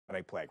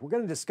plague. We're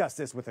going to discuss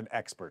this with an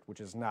expert, which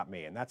is not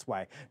me, and that's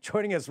why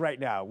joining us right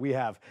now we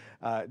have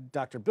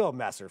Dr. Bill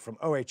Messer from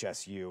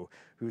OHSU,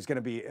 who's going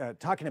to be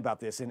talking about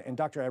this. And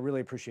Doctor, I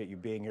really appreciate you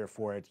being here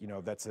for it. You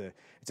know, it's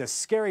a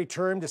scary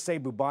term to say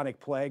bubonic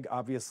plague,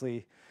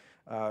 obviously.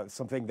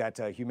 Something that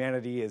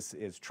humanity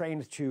is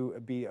trained to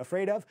be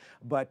afraid of.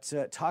 But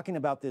talking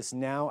about this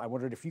now, I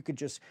wondered if you could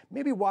just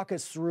maybe walk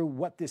us through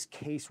what this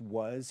case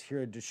was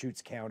here in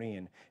Deschutes County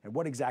and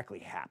what exactly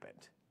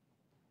happened.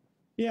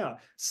 Yeah,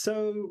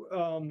 so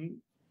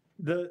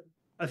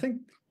I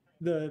think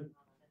the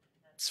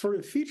sort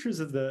of features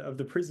of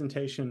the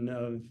presentation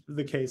of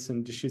the case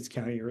in Deschutes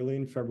County early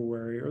in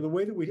February, or the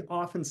way that we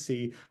often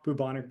see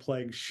bubonic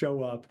plague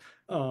show up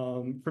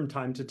from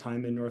time to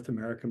time in North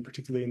America, and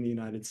particularly in the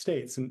United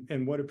States.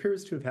 And what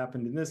appears to have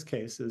happened in this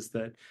case is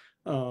that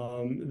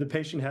the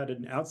patient had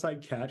an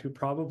outside cat who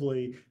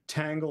probably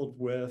tangled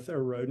with a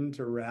rodent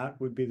or rat,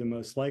 would be the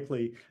most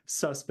likely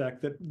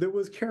suspect that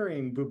was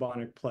carrying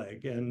bubonic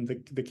plague. And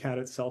the cat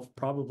itself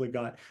probably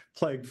got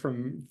plague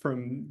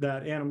from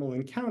that animal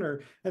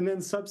encounter, and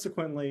then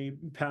subsequently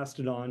passed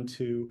it on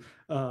to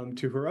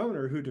her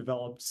owner, who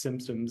developed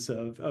symptoms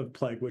of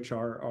plague, which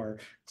are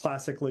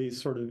classically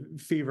sort of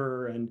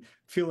fever and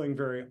feeling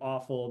very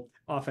awful,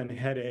 often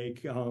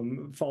headache,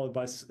 followed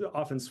by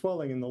often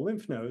swelling in the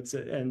lymph nodes.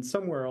 And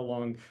somewhere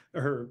along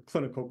her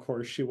clinical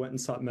course, she went and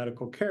sought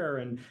medical care.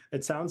 And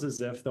it sounds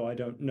as if, though I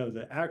don't know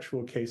the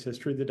actual case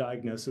history, the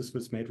diagnosis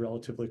was made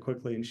relatively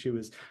quickly, and she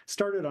was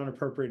started on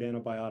appropriate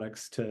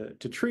antibiotics to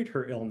treat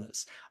her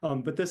illness.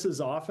 But this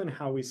is often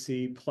how we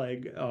see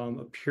plague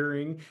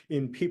appearing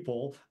in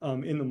people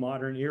in the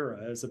modern era,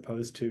 as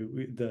opposed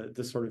to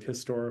the sort of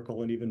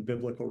historical and even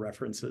biblical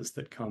references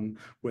that come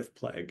with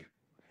plague.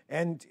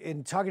 And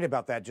in talking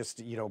about that, just,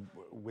 you know,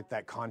 with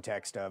that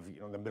context of, you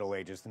know, the Middle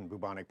Ages and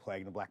bubonic plague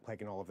and the Black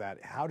Plague and all of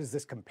that, how does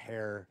this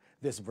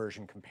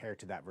version compare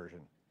to that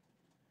version?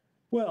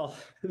 Well,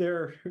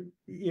 they're,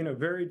 you know,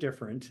 very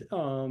different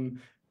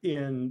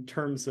in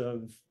terms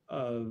of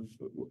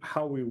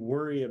how we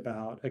worry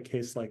about a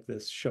case like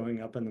this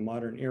showing up in the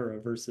modern era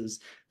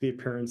versus the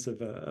appearance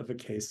of a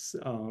case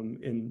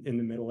in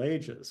the Middle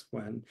Ages,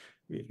 when,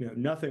 you know,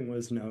 nothing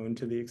was known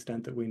to the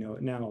extent that we know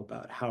it now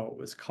about how it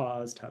was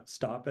caused, how to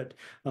stop it,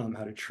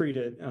 how to treat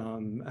it,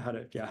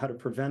 how to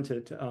prevent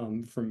it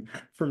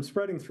from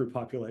spreading through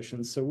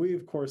populations. So we,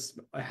 of course,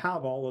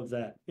 have all of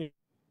that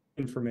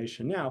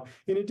information now.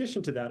 In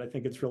addition to that, I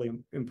think it's really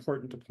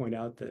important to point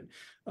out that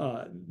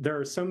there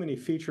are so many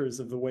features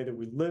of the way that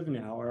we live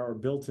now, our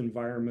built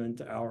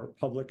environment, our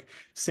public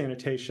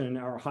sanitation,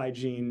 our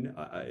hygiene,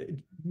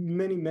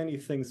 many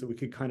things that we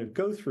could kind of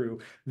go through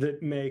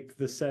that make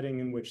the setting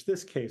in which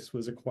this case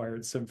was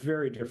acquired so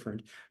very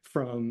different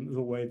from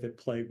the way that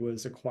plague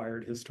was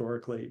acquired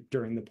historically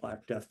during the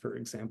Black Death, for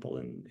example,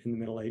 in the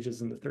Middle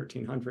Ages in the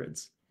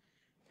 1300s.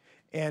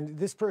 And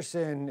this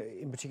person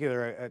in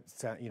particular,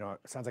 you know,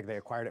 it sounds like they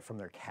acquired it from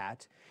their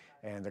cat,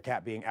 and their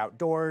cat being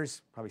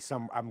outdoors, probably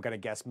I'm going to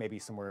guess maybe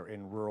somewhere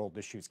in rural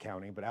Deschutes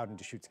County, but out in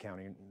Deschutes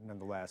County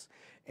nonetheless.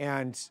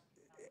 And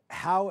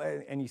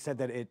you said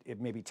that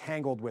it may be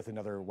tangled with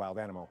another wild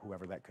animal,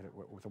 whoever that could,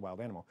 with a wild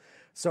animal.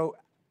 So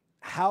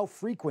how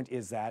frequent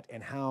is that,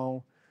 and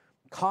how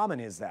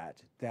common is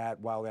that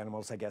wild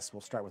animals, I guess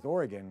we'll start with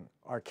Oregon,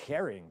 are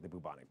carrying the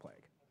bubonic plague?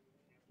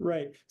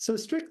 Right. So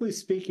strictly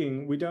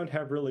speaking, we don't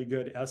have really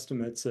good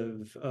estimates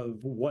of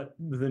what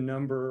the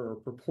number or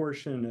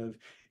proportion of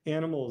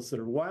animals that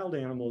are wild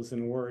animals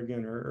in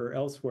Oregon or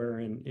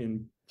elsewhere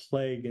in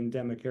plague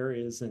endemic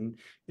areas in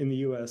the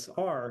U.S.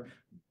 are.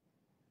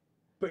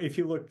 But if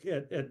you look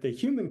at the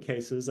human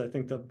cases, I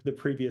think the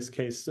previous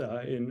case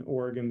in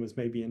Oregon was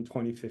maybe in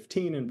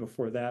 2015, and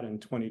before that in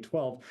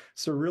 2012.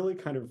 So really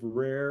kind of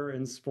rare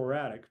and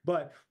sporadic.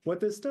 But what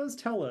this does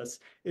tell us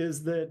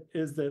is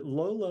that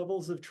low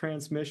levels of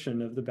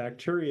transmission of the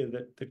bacteria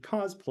that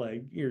cause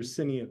plague,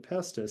 Yersinia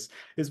pestis,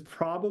 is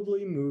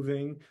probably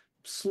moving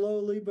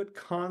slowly but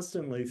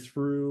constantly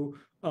through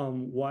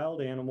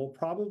wild animal,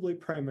 probably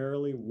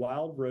primarily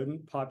wild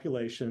rodent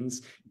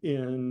populations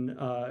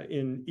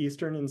in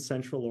eastern and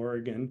central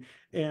Oregon,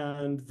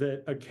 and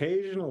that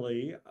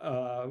occasionally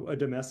a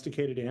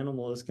domesticated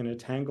animal is going to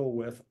tangle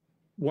with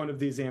one of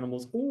these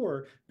animals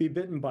or be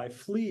bitten by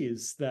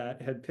fleas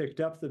that had picked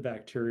up the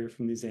bacteria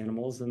from these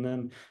animals, and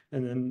then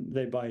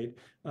they bite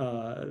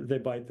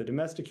the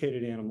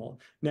domesticated animal.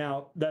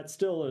 Now, that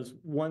still is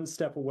one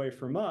step away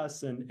from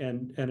us, and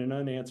an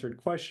unanswered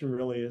question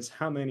really is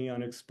how many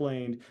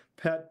unexplained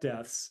pet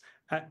deaths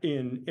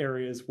in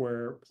areas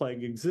where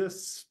plague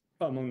exists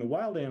among the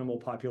wild animal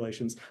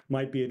populations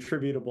might be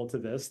attributable to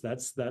this.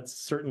 That's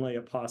certainly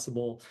a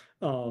possible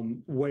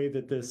way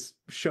that this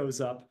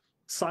shows up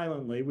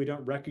silently. We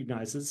don't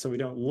recognize it, so we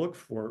don't look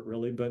for it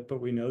really, but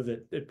we know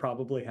that it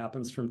probably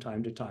happens from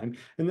time to time.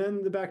 And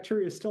then the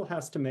bacteria still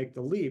has to make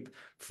the leap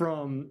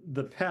from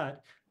the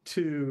pet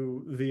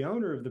to the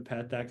owner of the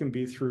pet. That can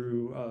be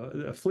through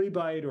a flea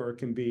bite, or it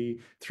can be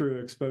through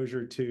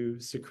exposure to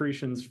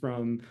secretions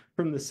from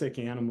the sick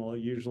animal,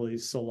 usually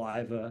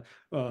saliva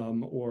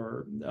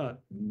or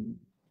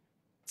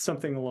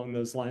something along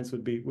those lines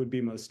would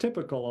be most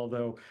typical,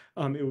 although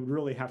it would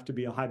really have to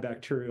be a high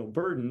bacterial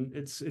burden.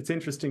 It's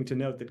interesting to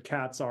note that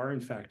cats are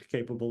in fact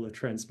capable of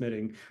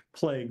transmitting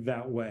plague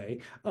that way.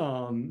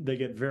 They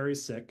get very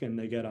sick and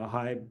they get a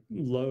high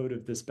load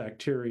of this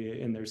bacteria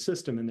in their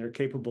system, and they're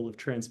capable of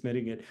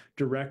transmitting it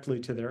directly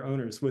to their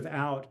owners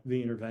without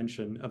the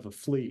intervention of a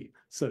flea,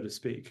 so to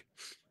speak.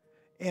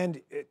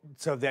 And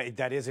so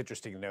that is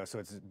interesting to know. So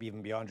it's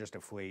even beyond just a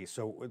flea.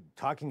 So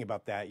talking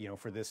about that,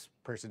 for this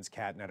person's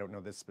cat, and I don't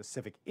know the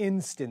specific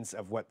instance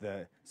of what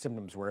the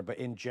symptoms were, but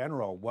in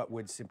general, what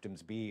would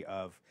symptoms be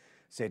of,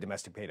 say, a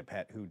domesticated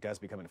pet who does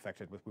become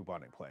infected with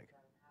bubonic plague?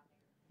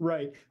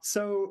 Right.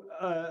 So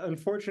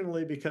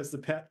unfortunately, because the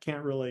pet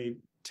can't really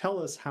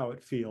tell us how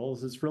it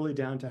feels, it's really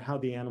down to how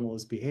the animal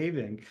is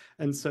behaving.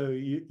 And so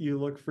you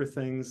look for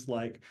things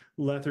like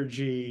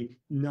lethargy,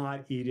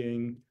 not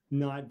eating,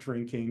 not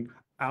drinking,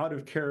 out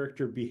of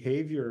character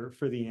behavior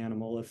for the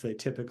animal if they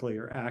typically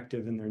are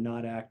active and they're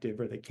not active,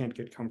 or they can't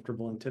get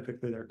comfortable and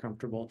typically they're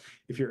comfortable.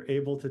 If you're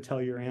able to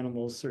tell your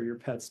animals or your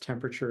pet's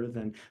temperature,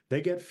 then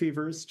they get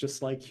fevers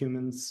just like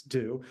humans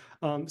do.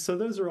 So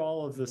those are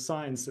all of the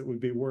signs that would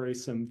be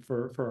worrisome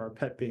for our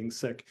pet being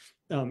sick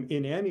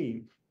in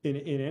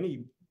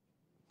any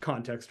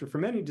context or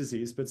from any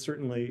disease, but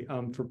certainly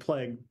for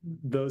plague,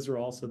 those are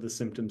also the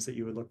symptoms that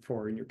you would look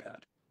for in your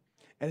pet.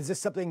 And is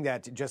this something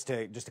that, just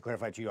to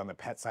clarify to you on the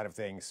pet side of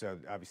things, so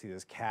obviously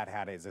this cat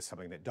had it, is this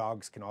something that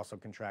dogs can also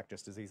contract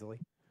just as easily?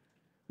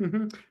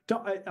 Mm-hmm.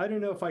 I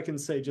don't know if I can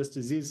say just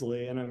as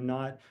easily, and I'm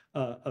not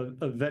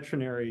a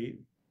veterinary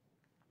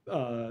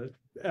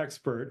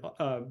expert,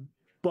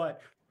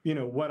 but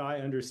what I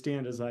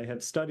understand as I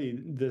have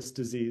studied this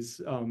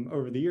disease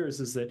over the years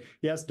is that,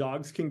 yes,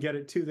 dogs can get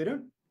it too. They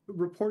don't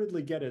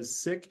reportedly get as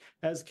sick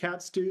as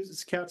cats do.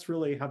 Cats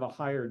really have a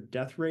higher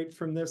death rate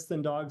from this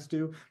than dogs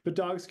do, but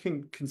dogs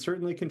can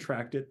certainly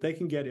contract it. They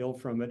can get ill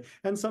from it,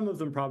 and some of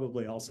them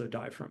probably also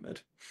die from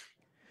it.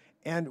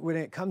 And when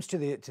it comes to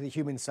the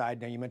human side,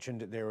 now you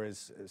mentioned there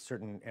is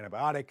certain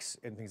antibiotics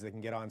and things they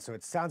can get on. So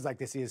it sounds like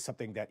this is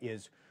something that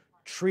is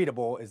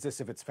treatable. Is this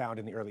if it's found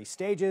in the early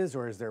stages,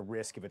 or is there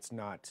risk if it's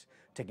not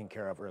taken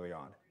care of early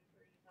on?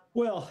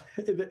 Well,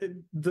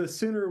 the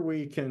sooner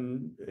we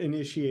can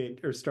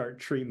initiate or start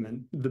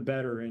treatment, the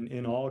better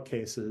in all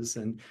cases.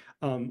 And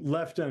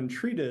left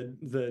untreated,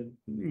 the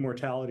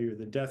mortality or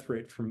the death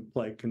rate from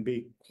plague can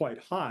be quite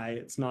high.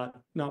 It's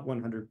not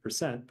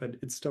 100%, but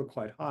it's still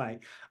quite high.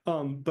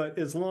 But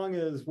as long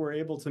as we're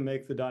able to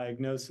make the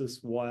diagnosis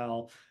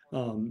while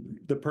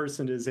the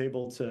person is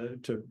able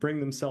to bring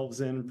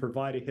themselves in,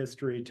 provide a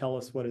history, tell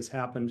us what has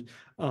happened,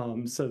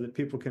 so that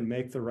people can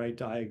make the right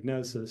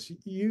diagnosis.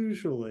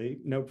 Usually,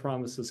 no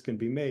promises can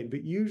be made,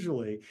 but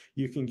usually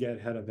you can get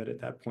ahead of it at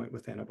that point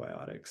with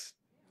antibiotics.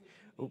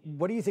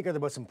 What do you think are the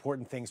most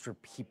important things for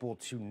people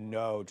to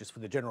know, just for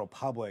the general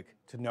public,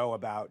 to know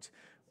about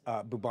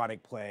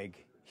bubonic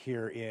plague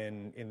here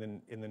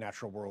in the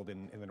natural world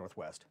in the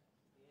Northwest?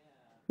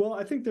 Well,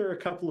 I think there are a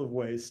couple of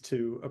ways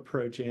to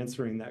approach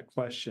answering that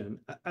question.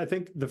 I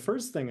think the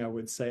first thing I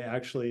would say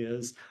actually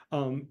is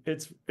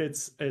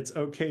it's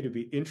okay to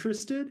be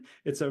interested.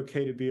 It's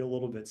okay to be a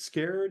little bit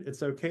scared.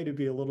 It's okay to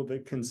be a little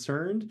bit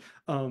concerned.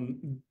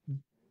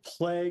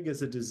 Plague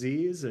as a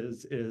disease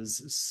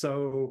is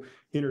so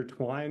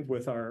intertwined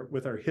with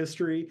our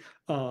history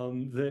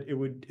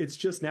that it's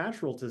just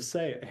natural to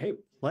say, hey,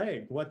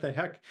 plague, what the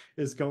heck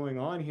is going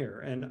on here?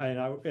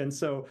 And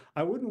so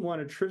I wouldn't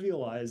want to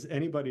trivialize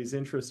anybody's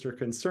interest or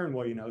concern.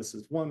 Well, this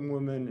is one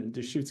woman in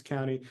Deschutes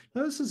County.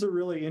 No, this is a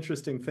really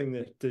interesting thing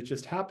that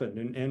just happened,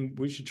 and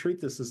we should treat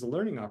this as a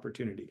learning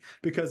opportunity,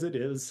 because it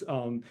is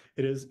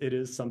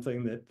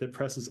something that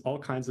presses all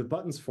kinds of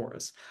buttons for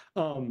us.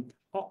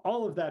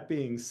 All of that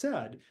being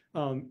said,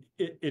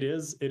 it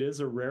is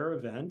a rare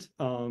event,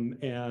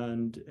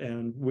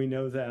 and we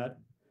know that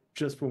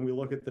just when we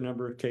look at the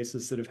number of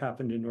cases that have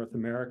happened in North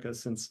America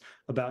since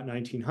about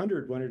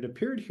 1900 when it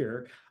appeared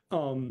here.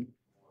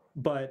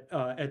 But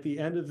at the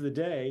end of the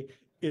day,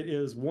 it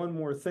is one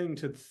more thing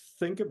to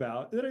think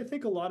about that I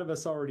think a lot of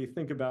us already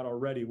think about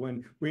already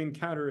when we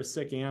encounter a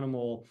sick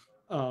animal.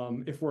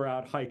 If we're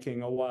out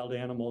hiking a wild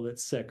animal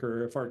that's sick,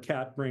 or if our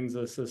cat brings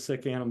us a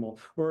sick animal,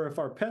 or if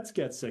our pets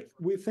get sick,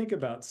 we think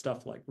about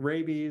stuff like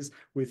rabies.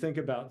 We think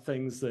about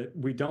things that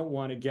we don't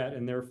want to get,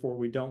 and therefore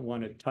we don't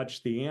want to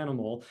touch the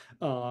animal.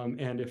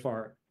 And if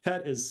our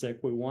pet is sick,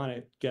 we want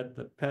to get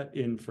the pet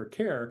in for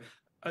care.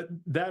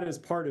 That is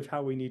part of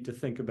how we need to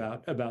think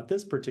about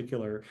this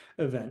particular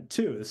event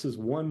too. This is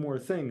one more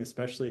thing,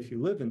 especially if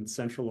you live in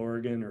Central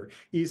Oregon or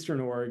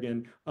Eastern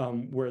Oregon,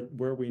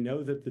 where we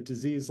know that the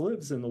disease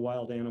lives in the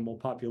wild animal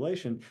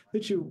population,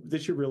 that you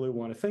really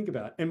want to think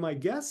about. And my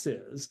guess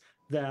is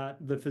that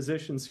the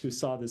physicians who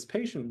saw this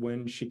patient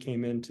when she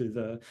came into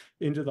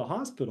the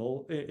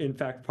hospital, in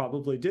fact,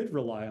 probably did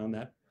rely on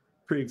that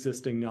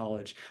pre-existing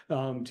knowledge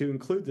to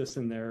include this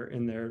in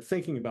their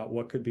thinking about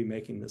what could be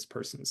making this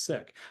person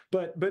sick.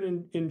 But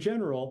in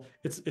general,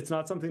 it's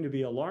not something to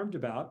be alarmed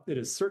about. It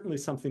is certainly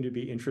something to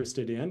be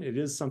interested in. It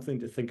is something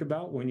to think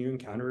about when you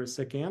encounter a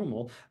sick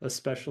animal,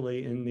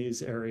 especially in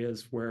these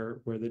areas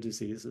where the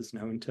disease is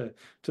known to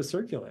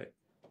circulate.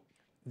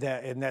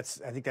 And I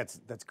think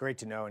that's great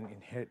to know and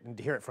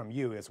to hear it from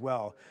you as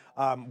well.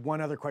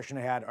 One other question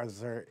I had: is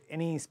there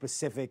any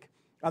specific,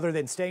 other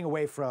than staying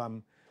away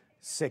from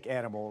sick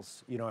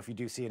animals? You know, if you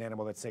do see an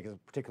animal that's sick,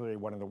 particularly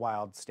one in the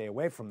wild, stay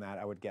away from that,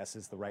 I would guess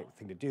is the right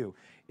thing to do.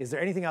 Is there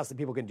anything else that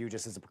people can do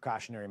just as a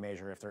precautionary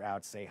measure if they're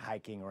out, say,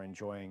 hiking or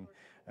enjoying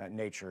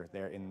nature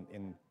there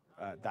in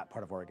that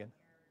part of Oregon?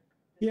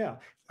 Yeah,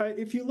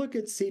 if you look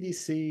at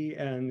CDC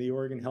and the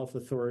Oregon Health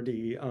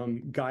Authority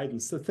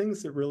guidance, the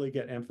things that really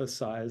get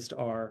emphasized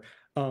are,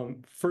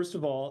 first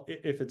of all,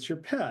 if it's your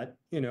pet,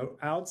 you know,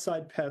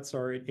 outside pets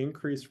are at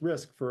increased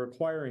risk for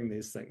acquiring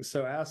these things.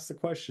 So ask the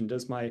question,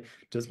 does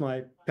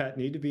my pet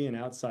need to be an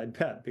outside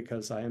pet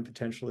because I am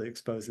potentially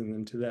exposing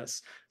them to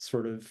this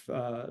sort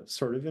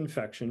of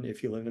infection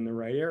if you live in the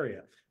right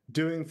area?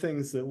 Doing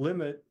things that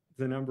limit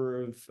the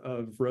number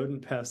of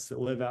rodent pests that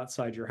live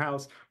outside your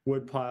house,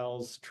 wood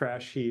piles,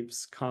 trash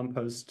heaps,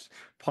 compost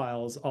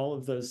piles, all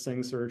of those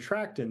things are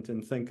attractant,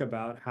 and think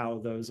about how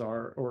those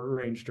are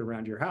arranged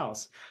around your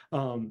house.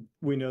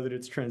 We know that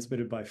it's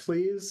transmitted by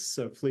fleas,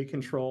 so flea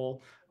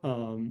control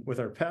with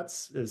our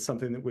pets is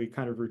something that we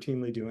kind of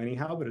routinely do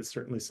anyhow, but it's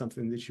certainly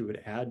something that you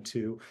would add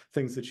to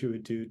things that you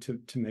would do to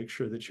make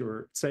sure that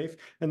you're safe.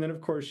 And then, of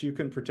course, you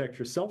can protect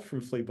yourself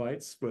from flea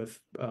bites with,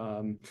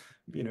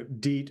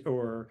 DEET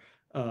or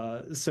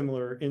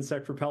similar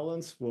insect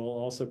repellents will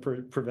also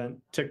prevent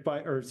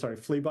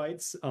flea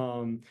bites.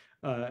 And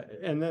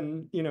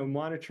then,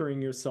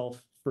 monitoring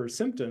yourself for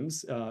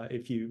symptoms.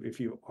 If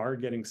you are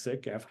getting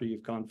sick after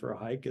you've gone for a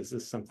hike, is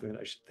this something that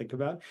I should think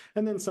about?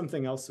 And then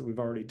something else that we've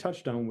already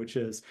touched on, which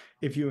is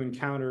if you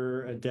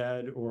encounter a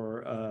dead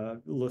or a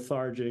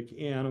lethargic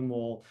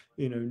animal,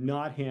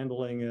 not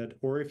handling it,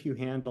 or if you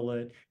handle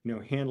it,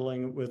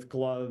 handling it with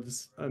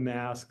gloves, a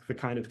mask, the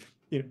kind of,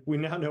 we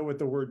now know what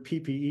the word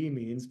PPE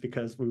means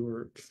because we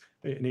were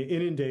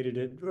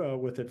inundated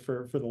with it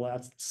for the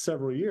last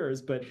several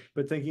years. But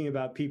thinking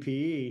about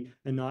PPE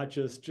and not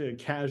just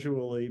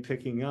casually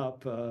picking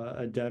up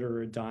a dead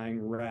or a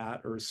dying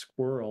rat or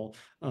squirrel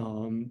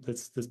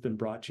that's been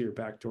brought to your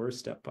back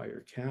doorstep by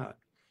your cat.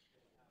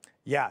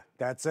 Yeah,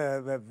 that's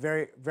a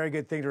very, very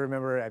good thing to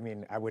remember. I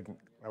mean, I wouldn't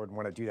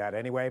want to do that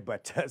anyway,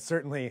 but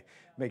certainly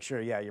make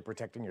sure, you're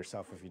protecting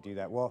yourself if you do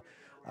that. Well,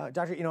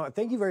 Doctor,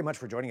 thank you very much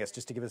for joining us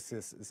just to give us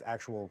this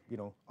actual,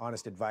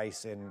 honest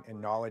advice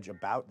and knowledge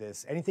about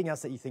this. Anything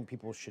else that you think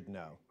people should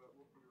know?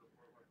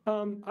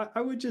 I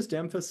would just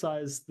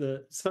emphasize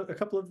a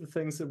couple of the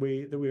things that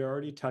we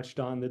already touched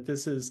on, that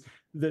this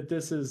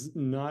is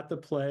not the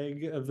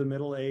plague of the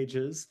Middle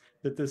Ages,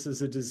 that this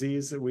is a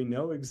disease that we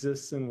know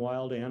exists in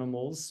wild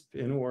animals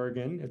in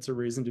Oregon. It's a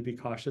reason to be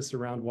cautious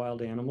around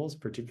wild animals,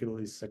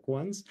 particularly sick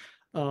ones.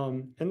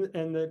 And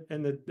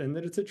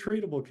that it's a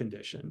treatable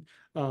condition.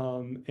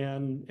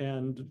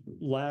 And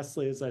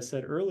lastly, as I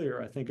said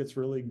earlier, I think it's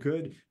really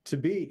good to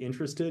be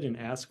interested and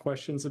ask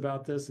questions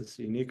about this. It's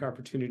a unique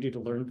opportunity to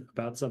learn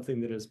about something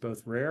that is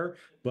both rare,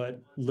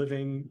 but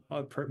living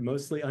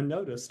mostly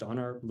unnoticed on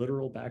our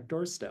literal back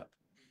doorstep.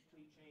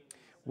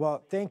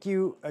 Well, thank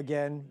you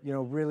again.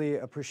 Really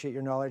appreciate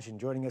your knowledge and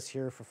joining us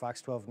here for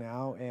Fox 12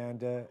 Now. And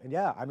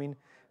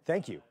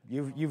thank you.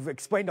 You've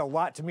explained a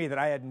lot to me that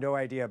I had no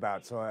idea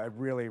about. So I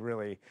really,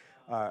 really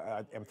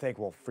am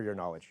thankful for your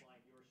knowledge.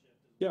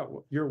 Yeah,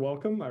 well, you're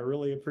welcome. I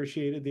really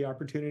appreciated the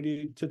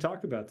opportunity to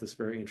talk about this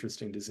very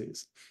interesting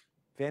disease.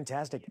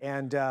 Fantastic.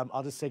 And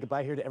I'll just say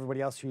goodbye here to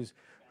everybody else who's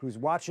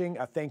watching.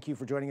 Thank you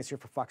for joining us here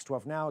for Fox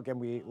 12 Now. Again,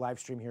 we live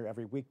stream here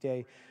every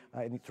weekday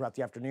throughout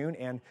the afternoon.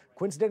 And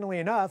coincidentally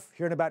enough,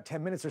 here in about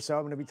 10 minutes or so,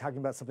 I'm going to be talking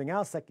about something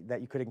else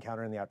that you could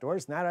encounter in the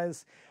outdoors, and that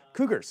is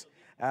cougars.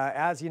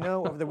 As you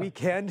know, over the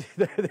weekend,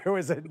 there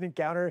was an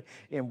encounter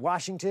in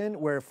Washington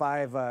where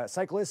 5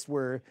 cyclists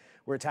were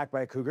attacked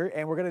by a cougar,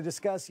 and we're going to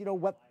discuss,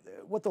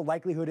 what the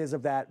likelihood is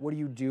of that. What do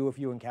you do if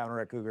you encounter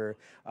a cougar?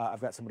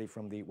 I've got somebody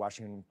from the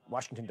Washington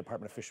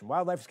Department of Fish and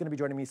Wildlife is going to be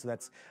joining me, so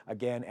that's,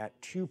 again, at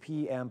 2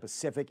 p.m.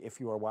 Pacific.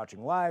 If you are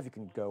watching live, you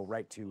can go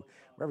right to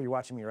wherever you're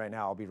watching me right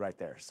now. I'll be right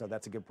there, so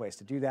that's a good place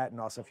to do that. And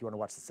also, if you want to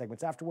watch the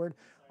segments afterward,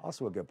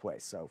 also a good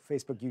place. So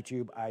Facebook,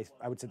 YouTube,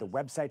 I would say the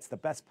website's the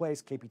best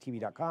place,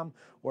 kptv.com,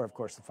 or, of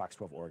course, the Fox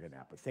 12 Oregon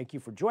app. But thank you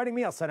for joining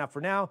me. I'll sign off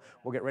for now.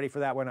 We'll get ready for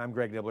that one. I'm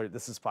Greg Nibbler.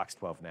 This is Fox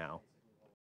 12 Now.